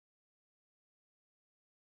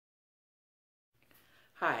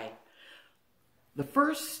Hi. The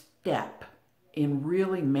first step in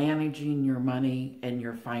really managing your money and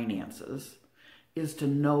your finances is to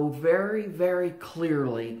know very, very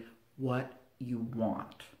clearly what you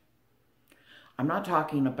want. I'm not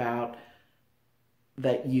talking about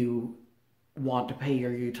that you want to pay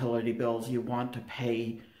your utility bills, you want to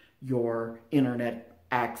pay your internet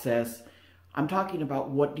access. I'm talking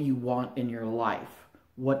about what do you want in your life?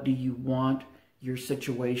 What do you want your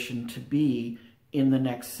situation to be in the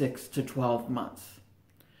next 6 to 12 months?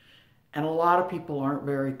 And a lot of people aren't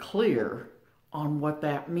very clear on what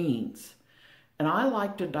that means. And I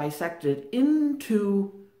like to dissect it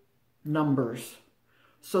into numbers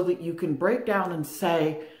so that you can break down and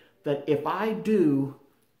say that if I do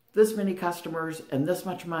this many customers and this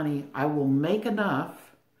much money, I will make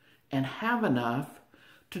enough and have enough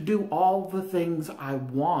to do all the things I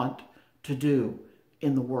want to do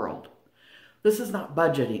in the world. This is not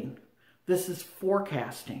budgeting. This is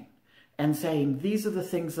forecasting and saying, these are the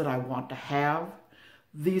things that I want to have.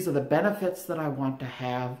 These are the benefits that I want to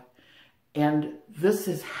have. And this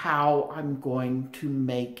is how I'm going to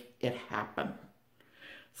make it happen.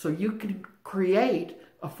 So you can create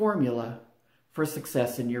a formula for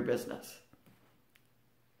success in your business.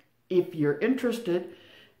 If you're interested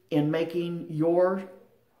in making your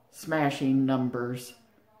Smashing Numbers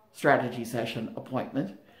strategy session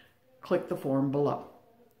appointment, click the form below.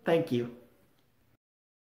 Thank you.